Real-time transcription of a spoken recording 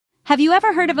Have you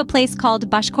ever heard of a place called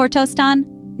Bashkortostan?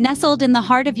 Nestled in the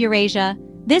heart of Eurasia,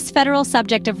 this federal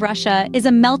subject of Russia is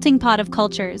a melting pot of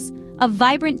cultures, a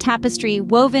vibrant tapestry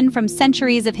woven from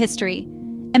centuries of history.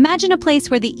 Imagine a place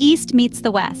where the East meets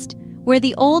the West, where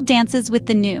the old dances with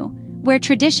the new, where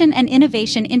tradition and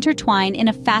innovation intertwine in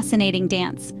a fascinating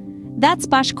dance. That's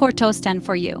Bashkortostan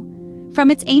for you.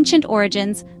 From its ancient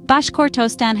origins,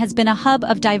 Bashkortostan has been a hub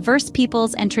of diverse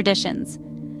peoples and traditions.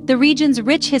 The region's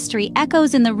rich history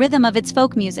echoes in the rhythm of its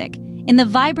folk music, in the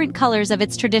vibrant colors of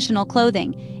its traditional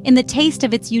clothing, in the taste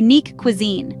of its unique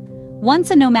cuisine.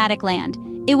 Once a nomadic land,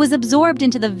 it was absorbed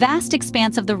into the vast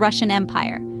expanse of the Russian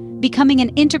Empire, becoming an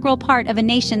integral part of a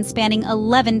nation spanning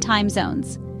 11 time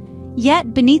zones.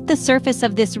 Yet, beneath the surface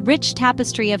of this rich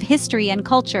tapestry of history and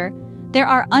culture, there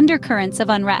are undercurrents of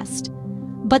unrest.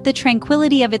 But the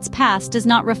tranquility of its past does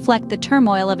not reflect the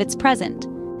turmoil of its present.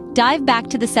 Dive back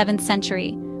to the 7th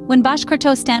century, when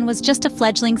Bashkortostan was just a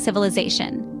fledgling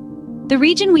civilization. The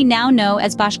region we now know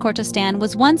as Bashkortostan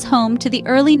was once home to the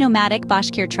early nomadic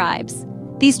Bashkir tribes.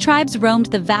 These tribes roamed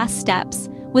the vast steppes,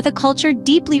 with a culture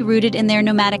deeply rooted in their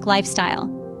nomadic lifestyle.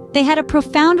 They had a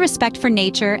profound respect for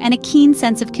nature and a keen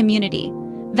sense of community,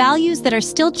 values that are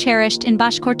still cherished in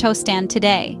Bashkortostan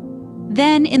today.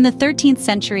 Then, in the 13th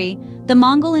century, the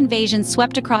Mongol invasion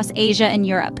swept across Asia and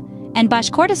Europe, and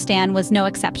Bashkortostan was no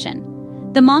exception.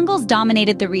 The Mongols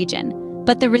dominated the region,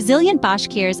 but the resilient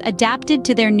Bashkirs adapted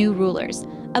to their new rulers,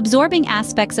 absorbing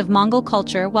aspects of Mongol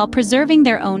culture while preserving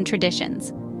their own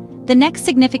traditions. The next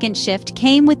significant shift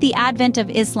came with the advent of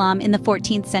Islam in the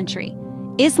 14th century.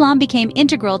 Islam became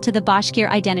integral to the Bashkir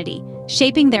identity,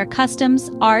 shaping their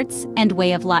customs, arts, and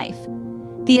way of life.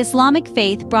 The Islamic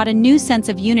faith brought a new sense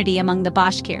of unity among the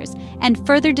Bashkirs and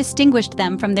further distinguished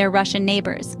them from their Russian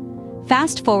neighbors.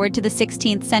 Fast forward to the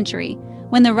 16th century,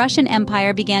 when the Russian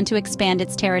Empire began to expand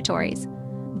its territories.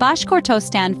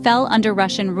 Bashkortostan fell under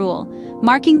Russian rule,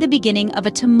 marking the beginning of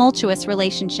a tumultuous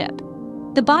relationship.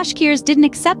 The Bashkirs didn't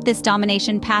accept this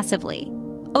domination passively.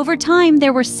 Over time,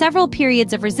 there were several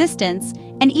periods of resistance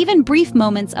and even brief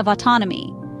moments of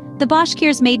autonomy. The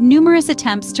Bashkirs made numerous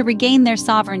attempts to regain their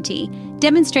sovereignty,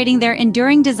 demonstrating their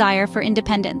enduring desire for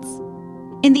independence.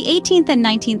 In the 18th and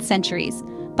 19th centuries,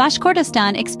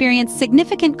 Bashkortostan experienced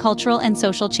significant cultural and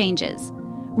social changes.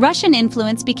 Russian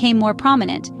influence became more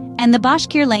prominent, and the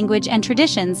Bashkir language and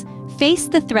traditions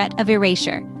faced the threat of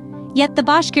erasure. Yet the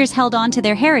Bashkirs held on to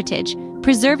their heritage,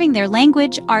 preserving their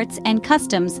language, arts, and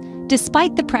customs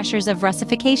despite the pressures of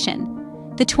Russification.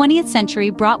 The 20th century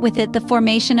brought with it the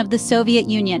formation of the Soviet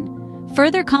Union,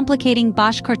 further complicating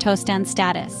Bashkortostan's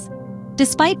status.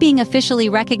 Despite being officially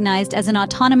recognized as an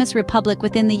autonomous republic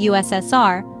within the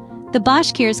USSR, the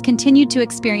Bashkirs continued to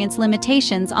experience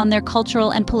limitations on their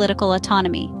cultural and political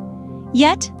autonomy.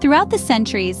 Yet, throughout the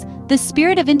centuries, the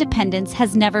spirit of independence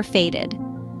has never faded.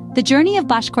 The journey of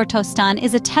Bashkortostan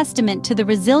is a testament to the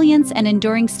resilience and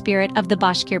enduring spirit of the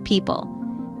Bashkir people.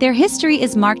 Their history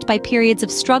is marked by periods of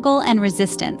struggle and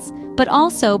resistance, but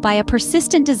also by a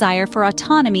persistent desire for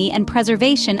autonomy and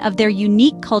preservation of their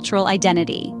unique cultural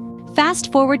identity.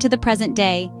 Fast forward to the present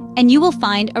day, and you will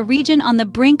find a region on the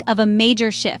brink of a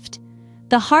major shift.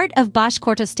 The heart of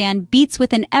Bashkortostan beats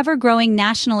with an ever-growing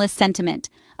nationalist sentiment,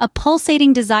 a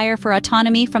pulsating desire for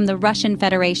autonomy from the Russian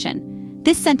Federation.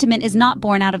 This sentiment is not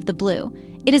born out of the blue.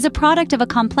 It is a product of a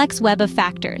complex web of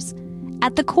factors.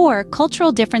 At the core,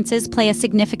 cultural differences play a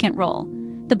significant role.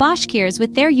 The Bashkirs,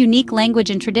 with their unique language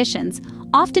and traditions,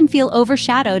 often feel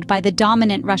overshadowed by the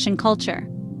dominant Russian culture.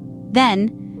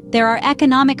 Then, there are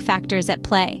economic factors at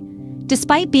play.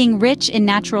 Despite being rich in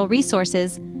natural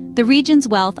resources, the region's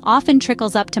wealth often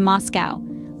trickles up to Moscow,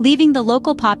 leaving the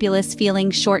local populace feeling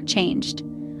shortchanged.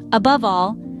 Above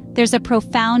all, there's a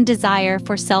profound desire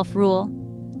for self-rule.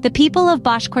 The people of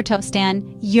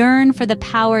Bashkortostan yearn for the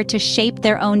power to shape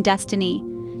their own destiny,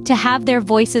 to have their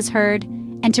voices heard,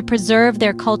 and to preserve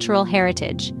their cultural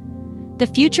heritage. The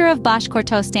future of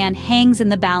Bashkortostan hangs in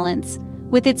the balance,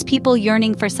 with its people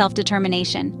yearning for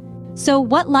self-determination. So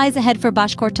what lies ahead for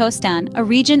Bashkortostan, a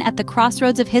region at the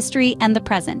crossroads of history and the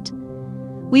present?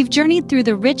 We've journeyed through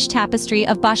the rich tapestry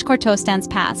of Bashkortostan's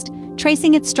past,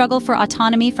 tracing its struggle for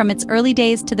autonomy from its early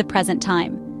days to the present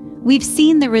time. We've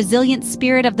seen the resilient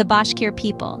spirit of the Bashkir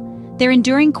people, their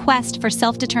enduring quest for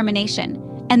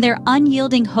self-determination, and their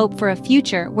unyielding hope for a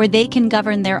future where they can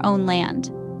govern their own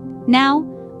land. Now,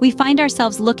 we find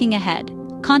ourselves looking ahead,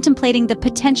 contemplating the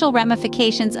potential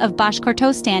ramifications of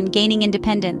Bashkortostan gaining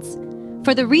independence.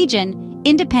 For the region,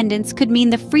 independence could mean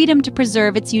the freedom to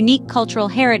preserve its unique cultural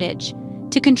heritage,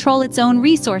 to control its own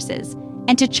resources,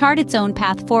 and to chart its own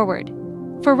path forward.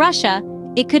 For Russia,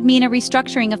 it could mean a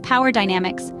restructuring of power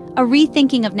dynamics, a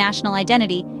rethinking of national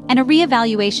identity, and a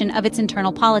re-evaluation of its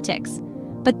internal politics.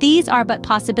 But these are but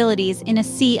possibilities in a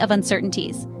sea of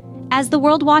uncertainties. As the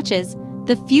world watches,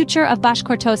 the future of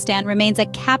Bashkortostan remains a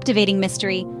captivating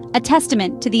mystery, a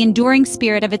testament to the enduring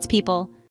spirit of its people.